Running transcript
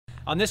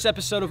On this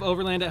episode of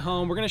Overland at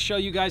Home, we're going to show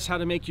you guys how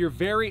to make your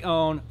very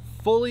own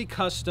fully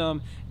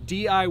custom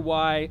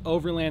DIY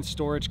Overland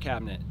storage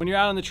cabinet. When you're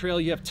out on the trail,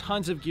 you have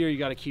tons of gear you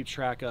got to keep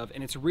track of,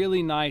 and it's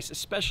really nice,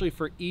 especially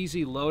for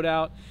easy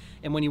loadout.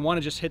 And when you want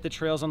to just hit the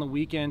trails on the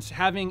weekends,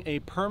 having a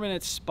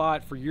permanent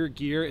spot for your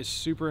gear is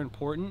super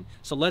important.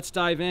 So let's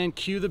dive in,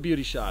 cue the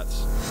beauty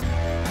shots.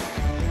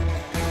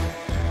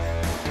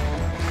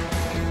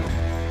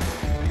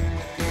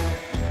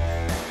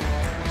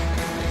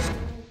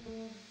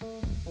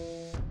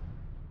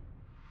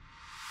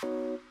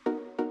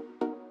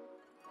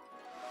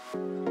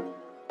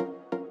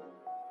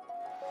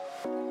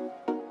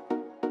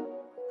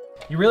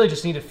 You really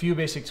just need a few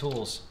basic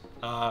tools.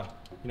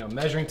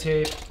 Measuring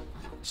tape,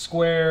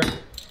 square.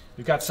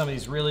 We've got some of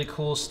these really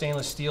cool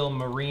stainless steel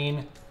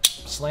marine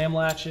slam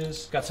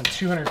latches. Got some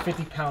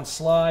 250-pound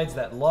slides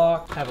that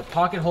lock. Have a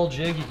pocket hole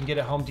jig you can get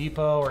at Home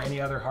Depot or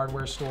any other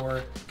hardware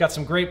store. Got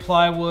some great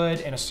plywood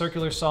and a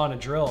circular saw and a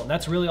drill. And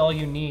that's really all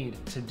you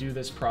need to do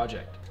this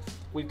project.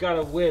 We've got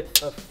a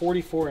width of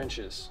 44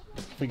 inches.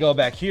 If we go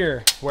back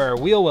here where our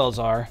wheel wells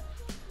are,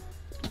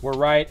 we're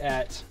right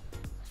at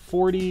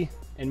 40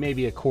 and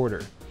maybe a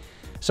quarter.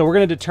 So we're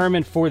going to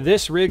determine for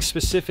this rig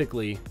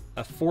specifically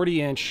a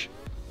 40-inch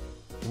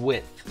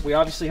width. We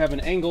obviously have an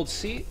angled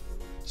seat,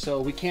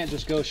 so we can't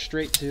just go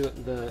straight to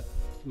the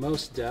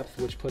most depth,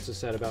 which puts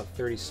us at about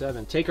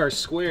 37. Take our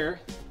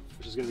square,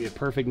 which is going to be a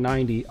perfect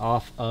 90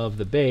 off of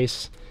the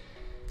base,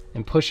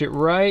 and push it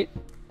right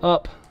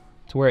up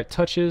to where it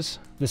touches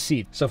the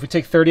seat. So if we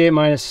take 38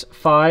 minus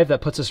 5,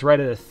 that puts us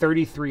right at a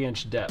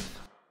 33-inch depth.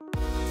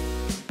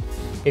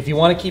 If you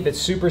want to keep it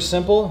super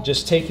simple,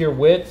 just take your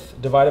width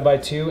divided by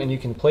 2 and you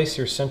can place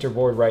your center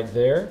board right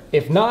there.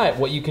 If not,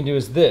 what you can do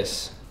is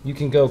this. You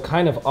can go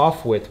kind of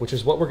off width, which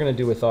is what we're going to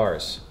do with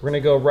ours. We're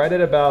going to go right at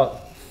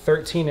about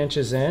 13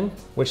 inches in,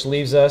 which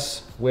leaves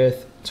us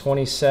with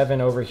 27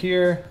 over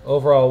here,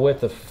 overall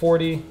width of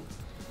 40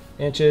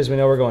 inches. We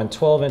know we're going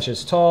 12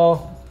 inches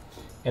tall,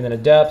 and then a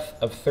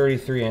depth of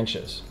 33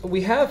 inches.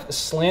 We have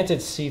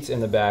slanted seats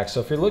in the back,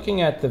 so if you're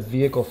looking at the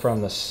vehicle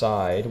from the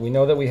side, we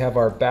know that we have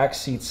our back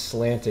seats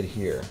slanted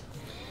here.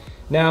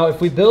 Now,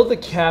 if we build the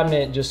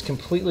cabinet just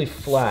completely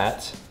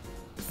flat,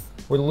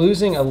 we're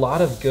losing a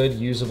lot of good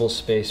usable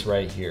space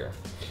right here.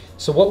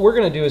 So what we're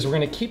gonna do is we're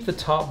gonna keep the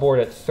top board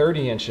at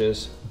 30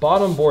 inches,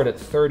 bottom board at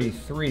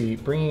 33,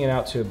 bringing it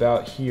out to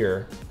about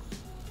here.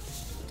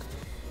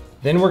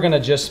 Then we're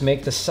gonna just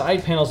make the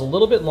side panels a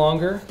little bit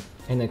longer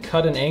and then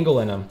cut an angle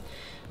in them.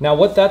 Now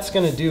what that's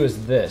going to do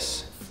is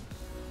this.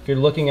 If you're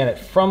looking at it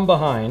from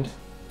behind,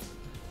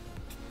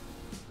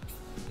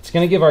 it's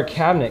going to give our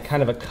cabinet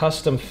kind of a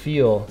custom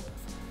feel,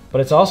 but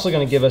it's also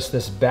going to give us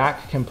this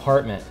back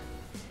compartment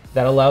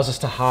that allows us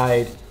to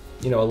hide,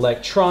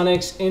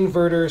 electronics,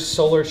 inverters,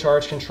 solar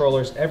charge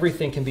controllers,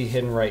 everything can be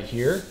hidden right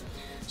here.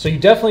 So you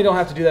definitely don't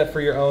have to do that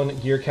for your own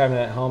gear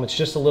cabinet at home. It's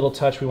just a little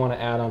touch we want to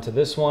add onto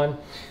this one.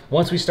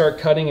 Once we start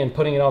cutting and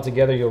putting it all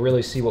together, you'll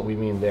really see what we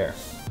mean there.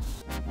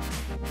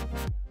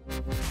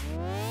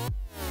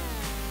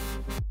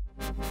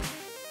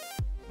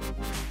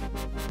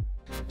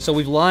 So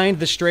we've lined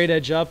the straight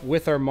edge up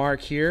with our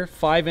mark here,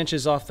 5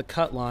 inches off the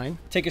cut line.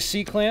 Take a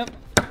C-clamp,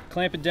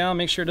 clamp it down,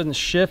 make sure it doesn't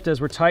shift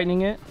as we're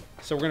tightening it.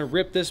 So we're gonna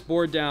rip this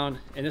board down,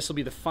 and this will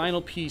be the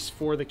final piece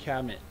for the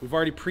cabinet. We've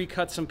already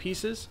pre-cut some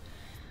pieces.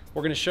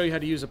 We're gonna show you how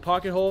to use a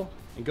pocket hole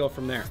and go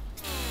from there.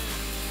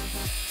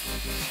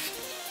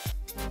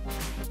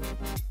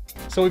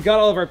 So we've got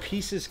all of our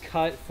pieces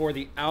cut for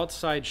the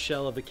outside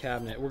shell of the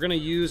cabinet. We're gonna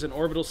use an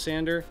orbital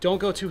sander. Don't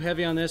go too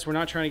heavy on this. We're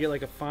not trying to get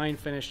like a fine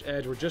finished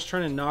edge. We're just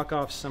trying to knock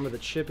off some of the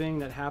chipping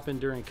that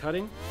happened during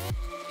cutting.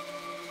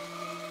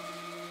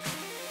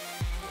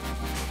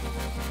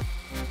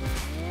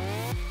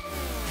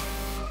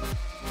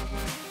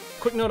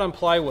 Quick note on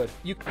plywood.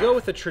 You can go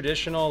with a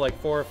traditional like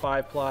 4 or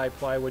 5 ply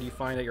plywood you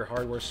find at your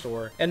hardware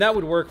store, and that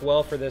would work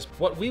well for this.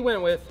 What we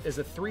went with is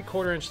a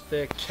 3/4 inch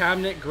thick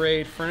cabinet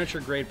grade, furniture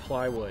grade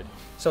plywood.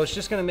 So it's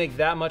just gonna make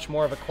that much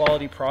more of a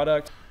quality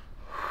product.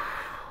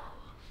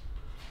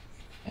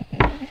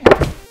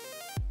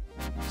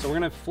 So we're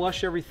gonna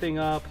flush everything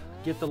up,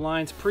 get the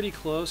lines pretty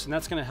close, and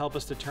that's gonna help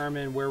us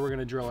determine where we're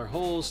gonna drill our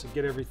holes and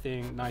get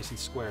everything nice and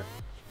square.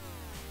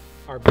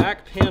 Our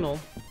back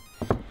panel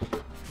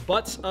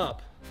butts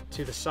up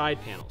to the side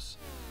panels.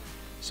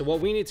 So what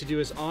we need to do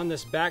is on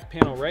this back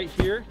panel right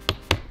here,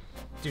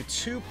 do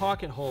 2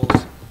 pocket holes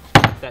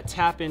that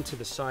tap into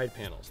the side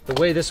panels. The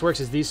way this works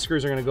is these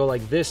screws are gonna go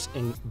like this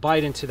and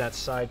bite into that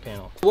side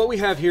panel. What we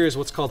have here is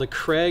what's called a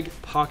Craig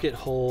pocket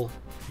hole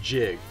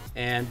jig.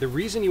 And the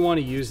reason you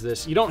wanna use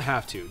this, you don't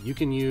have to. You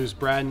can use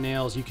brad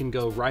nails, you can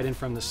go right in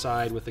from the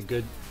side with a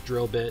good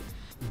drill bit.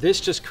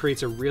 This just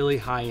creates a really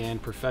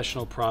high-end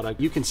professional product.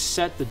 You can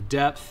set the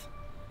depth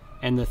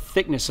and the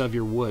thickness of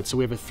your wood. So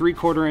we have a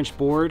 3/4 inch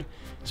board.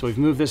 So we've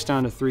moved this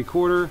down to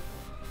 3/4.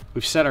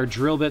 We've set our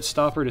drill bit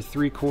stopper to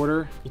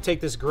 3/4. You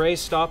take this gray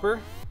stopper,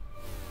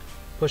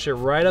 push it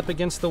right up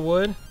against the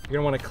wood. You're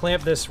gonna wanna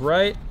clamp this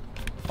right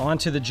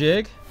onto the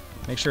jig.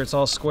 Make sure it's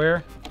all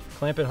square.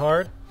 Clamp it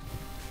hard.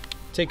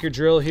 Take your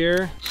drill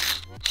here,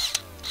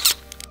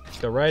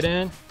 Go right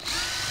in.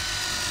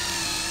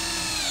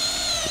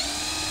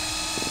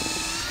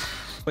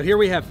 But here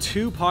we have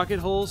 2 pocket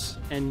holes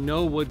and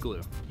no wood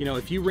glue. You know,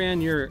 if you ran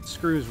your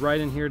screws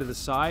right in here to the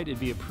side, it'd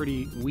be a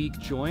pretty weak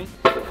joint.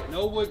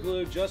 No wood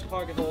glue, just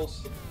pocket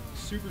holes,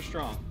 super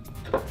strong.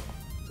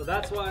 So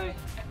that's why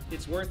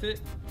it's worth it.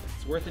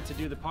 It's worth it to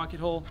do the pocket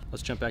hole.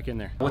 Let's jump back in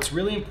there. What's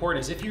really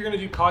important is if you're gonna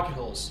do pocket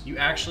holes, you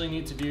actually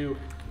need to do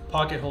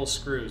pocket hole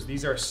screws.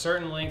 These are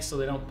certain lengths so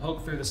they don't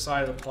poke through the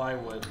side of the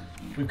plywood.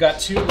 We've got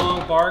 2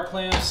 long bar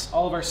clamps,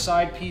 all of our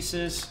side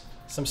pieces,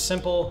 some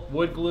simple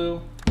wood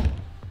glue.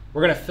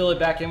 We're gonna fill it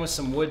back in with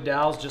some wood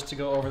dowels just to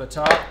go over the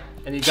top.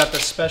 And you got the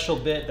special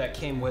bit that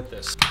came with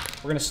this.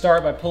 We're gonna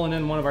start by pulling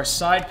in one of our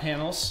side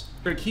panels.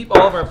 We're gonna keep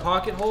all of our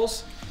pocket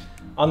holes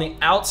on the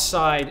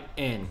outside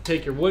in.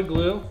 Take your wood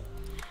glue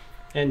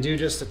and do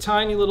just a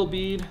tiny little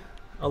bead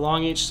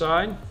along each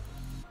side.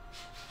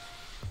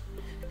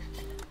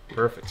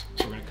 Perfect.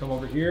 So we're gonna come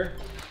over here.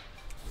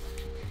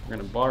 We're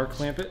gonna bar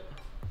clamp it.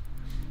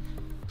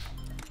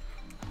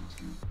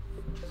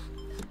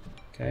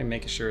 Okay,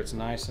 making sure it's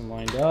nice and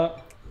lined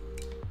up.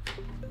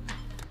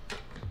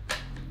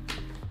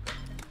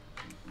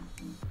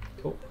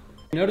 Cool.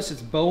 Notice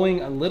it's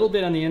bowing a little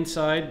bit on the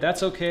inside.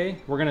 That's okay.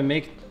 We're gonna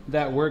make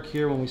that work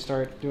here when we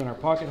start doing our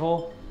pocket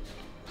hole.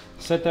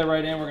 Set that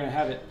right in. We're gonna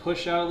have it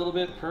push out a little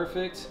bit.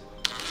 Perfect.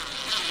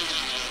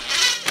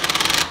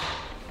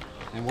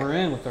 And we're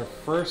in with our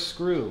first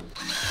screw.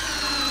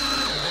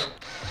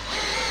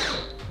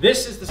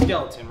 This is the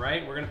skeleton,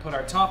 right? We're gonna put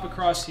our top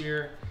across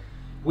here.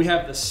 We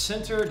have the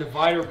center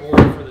divider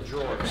board for the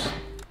drawers.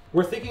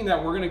 We're thinking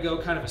that we're gonna go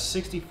kind of a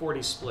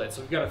 60-40 split.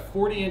 So we've got a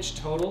 40-inch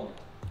total.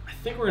 I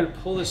think we're gonna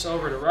pull this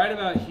over to right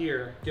about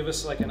here, give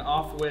us like an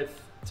off-width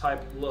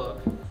type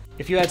look.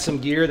 If you had some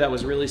gear that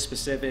was really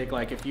specific,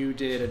 like if you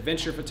did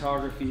adventure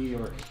photography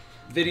or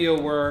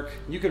video work,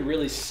 you could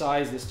really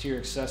size this to your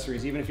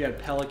accessories. Even if you had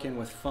Pelican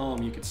with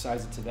foam, you could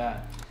size it to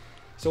that.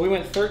 So we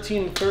went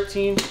 13 and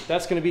 13.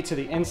 That's gonna be to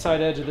the inside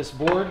edge of this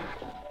board.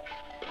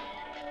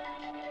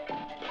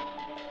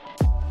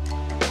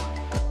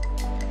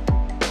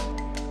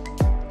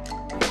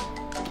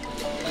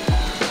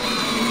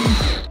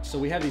 So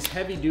we have these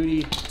heavy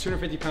duty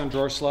 250-pound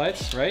drawer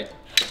slides, right?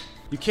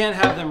 You can't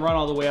have them run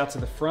all the way out to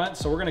the front.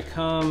 So we're gonna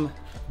come,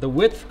 the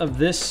width of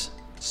this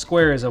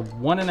square is a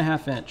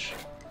 1.5 inch.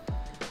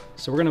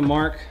 So we're gonna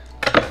mark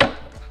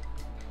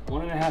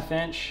 1.5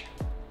 inch.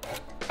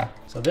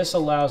 So this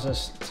allows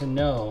us to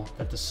know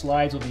that the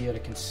slides will be at a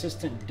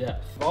consistent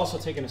depth. I've also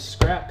taken a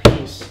scrap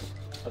piece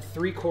of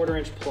 3/4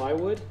 inch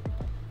plywood.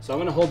 So I'm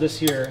gonna hold this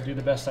here, do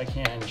the best I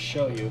can and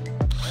show you.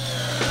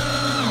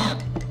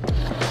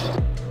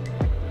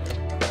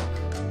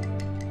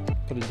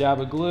 Put a dab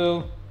of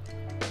glue.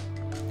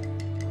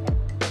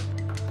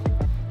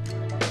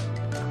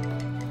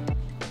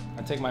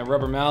 I take my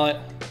rubber mallet.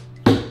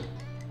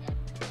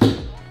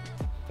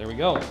 There we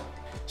go.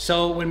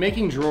 So when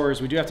making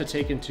drawers, we do have to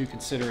take into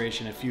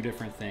consideration a few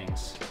different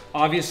things.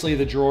 Obviously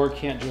the drawer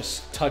can't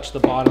just touch the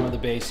bottom of the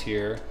base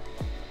here.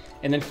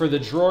 And then for the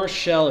drawer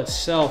shell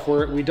itself,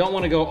 we don't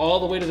want to go all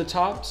the way to the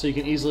top so you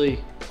can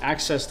easily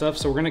access stuff.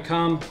 So we're gonna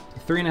come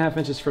 3.5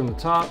 inches from the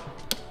top.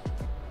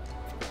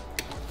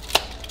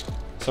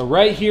 So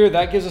right here,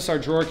 that gives us our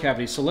drawer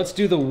cavity. So let's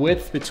do the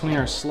width between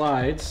our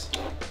slides.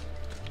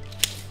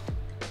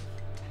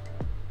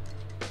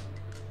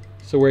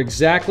 So we're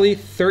exactly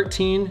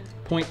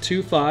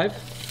 13.25.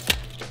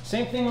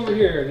 Same thing over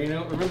here, you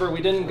know, remember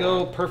we didn't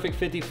go perfect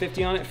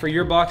 50-50 on it. For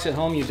your box at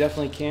home, you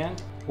definitely can.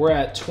 We're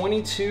at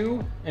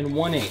 22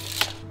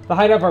 1/8. The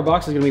height of our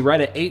box is gonna be right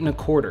at 8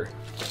 1/4.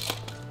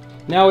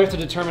 Now we have to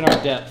determine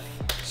our depth.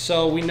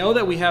 So we know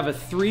that we have a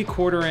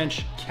 3/4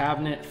 inch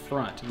cabinet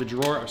front. The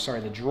drawer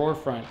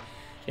front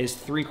is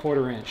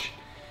 3/4 inch.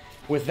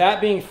 With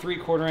that being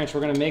 3/4 inch,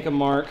 we're gonna make a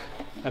mark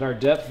at our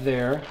depth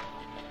there.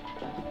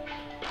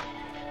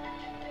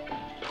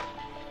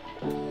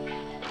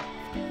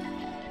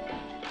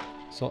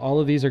 So all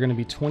of these are gonna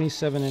be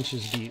 27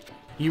 inches deep.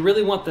 You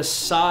really want the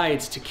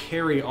sides to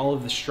carry all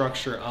of the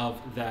structure of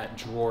that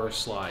drawer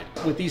slide.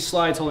 With these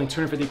slides holding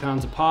 250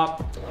 pounds a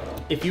pop,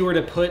 if you were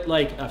to put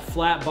like a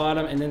flat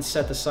bottom and then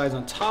set the sides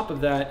on top of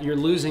that, you're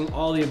losing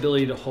all the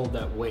ability to hold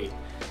that weight.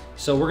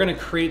 So we're gonna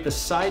create the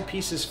side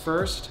pieces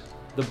first.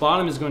 The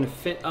bottom is going to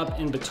fit up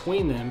in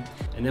between them,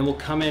 and then we'll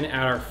come in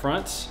at our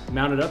fronts,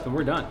 mount it up, and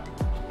we're done.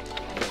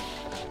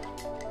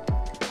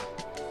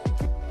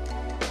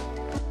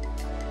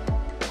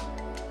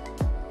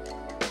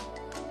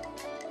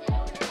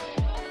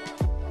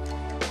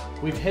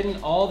 We've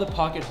hidden all the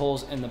pocket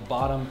holes in the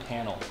bottom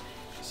panel.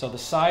 So the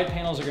side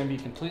panels are gonna be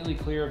completely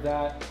clear of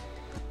that.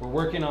 We're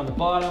working on the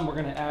bottom, we're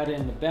gonna add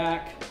in the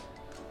back.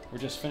 We're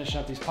just finishing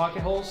up these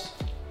pocket holes.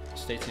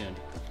 Stay tuned.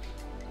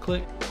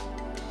 Click.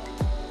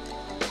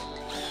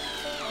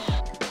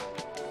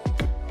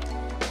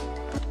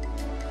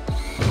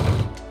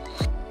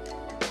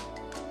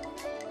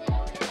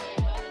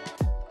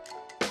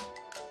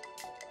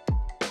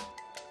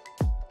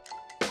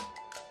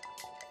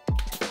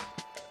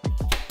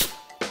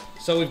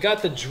 So we've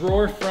got the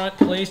drawer front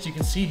placed. You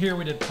can see here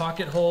we did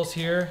pocket holes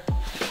here,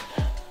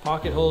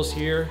 pocket holes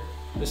here.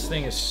 This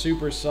thing is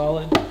super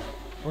solid.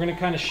 We're gonna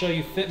kind of show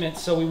you fitment.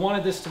 So we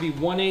wanted this to be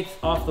 1/8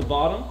 off the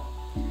bottom.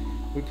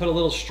 We put a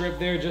little strip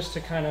there just to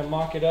kind of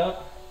mock it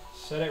up.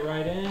 Set it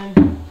right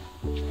in.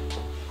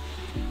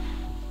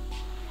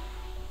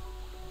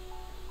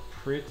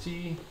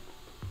 Pretty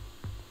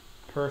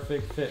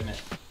perfect fitment.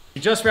 We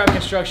just wrapped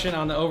construction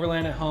on the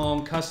Overland at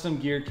Home custom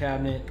gear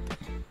cabinet.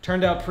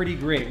 Turned out pretty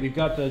great. We've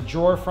got the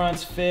drawer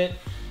fronts fit.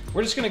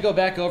 We're just gonna go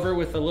back over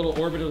with a little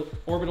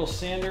orbital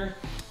sander.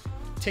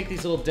 Take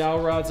these little dowel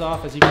rods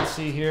off. As you can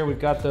see here,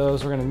 we've got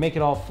those. We're gonna make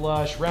it all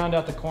flush, round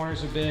out the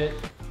corners a bit.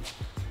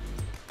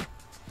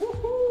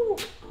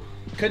 Woohoo!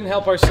 Couldn't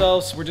help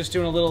ourselves. We're just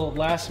doing a little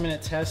last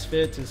minute test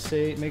fit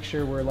to make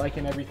sure we're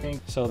liking everything.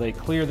 So they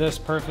clear this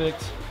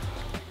perfect.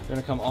 They're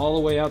gonna come all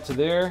the way out to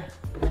there.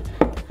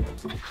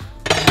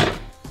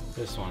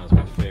 This one is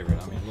my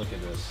favorite. I mean, look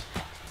at this.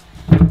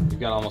 We've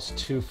got almost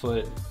 2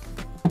 foot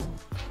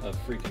of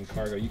freaking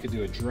cargo. You could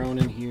do a drone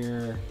in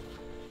here,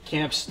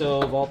 camp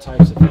stove, all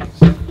types of things.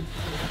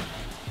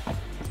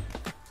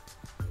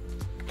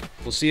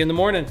 We'll see you in the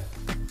morning.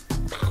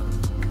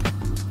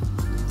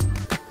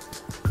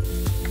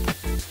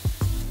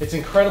 It's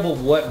incredible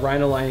what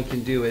rhino lining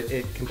can do.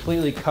 It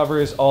completely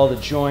covers all the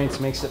joints,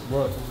 makes it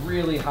look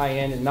really high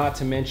end, and not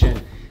to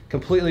mention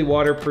completely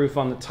waterproof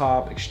on the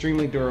top,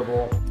 extremely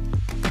durable.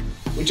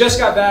 We just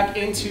got back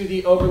into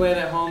the Overland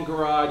at Home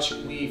garage.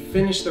 We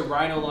finished the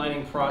rhino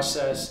lining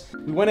process.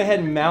 We went ahead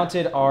and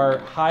mounted our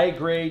high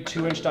grade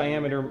 2-inch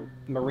diameter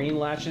marine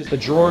latches. The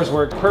drawers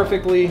work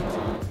perfectly.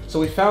 So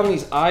we found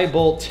these eye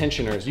bolt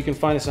tensioners. You can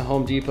find this at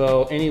Home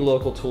Depot, any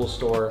local tool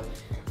store.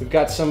 We've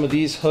got some of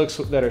these hooks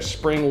that are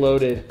spring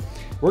loaded.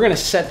 We're gonna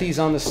set these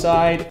on the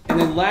side and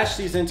then latch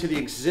these into the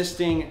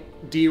existing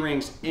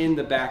D-rings in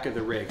the back of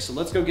the rig. So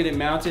let's go get it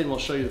mounted and we'll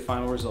show you the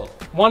final result.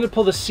 Wanted to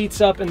pull the seats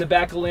up in the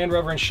back of the Land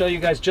Rover and show you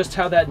guys just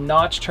how that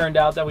notch turned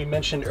out that we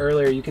mentioned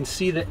earlier. You can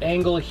see the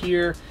angle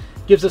here.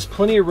 Gives us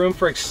plenty of room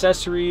for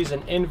accessories,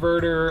 an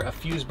inverter, a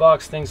fuse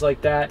box, things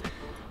like that.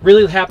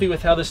 Really happy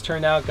with how this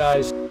turned out,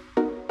 guys.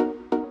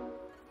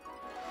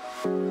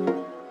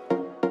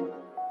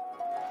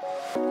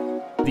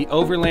 The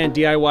Overland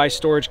DIY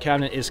storage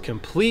cabinet is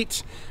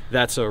complete.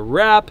 That's a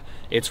wrap.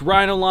 It's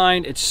rhino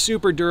lined, it's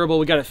super durable.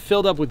 We got it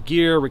filled up with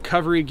gear,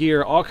 recovery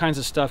gear, all kinds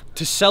of stuff.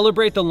 To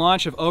celebrate the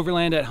launch of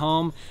Overland at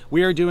Home,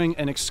 we are doing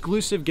an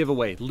exclusive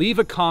giveaway. Leave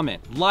a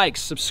comment, like,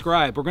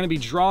 subscribe. We're gonna be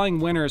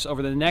drawing winners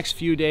over the next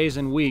few days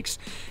and weeks.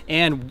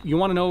 And you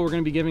wanna know what we're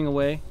gonna be giving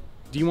away?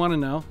 Do you wanna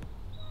know?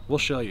 We'll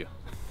show you.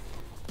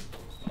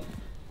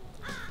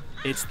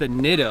 It's the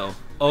Nitto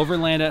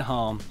Overland at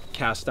Home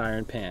cast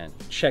iron pan.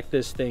 Check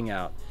this thing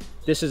out.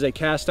 This is a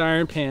cast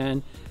iron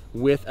pan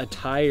with a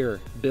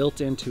tire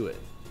built into it.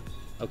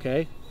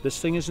 Okay? This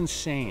thing is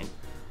insane.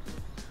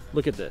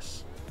 Look at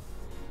this.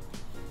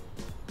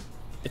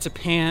 It's a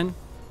pan,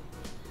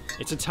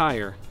 it's a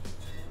tire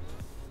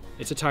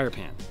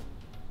pan.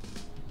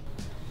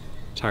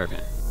 Tire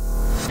pan.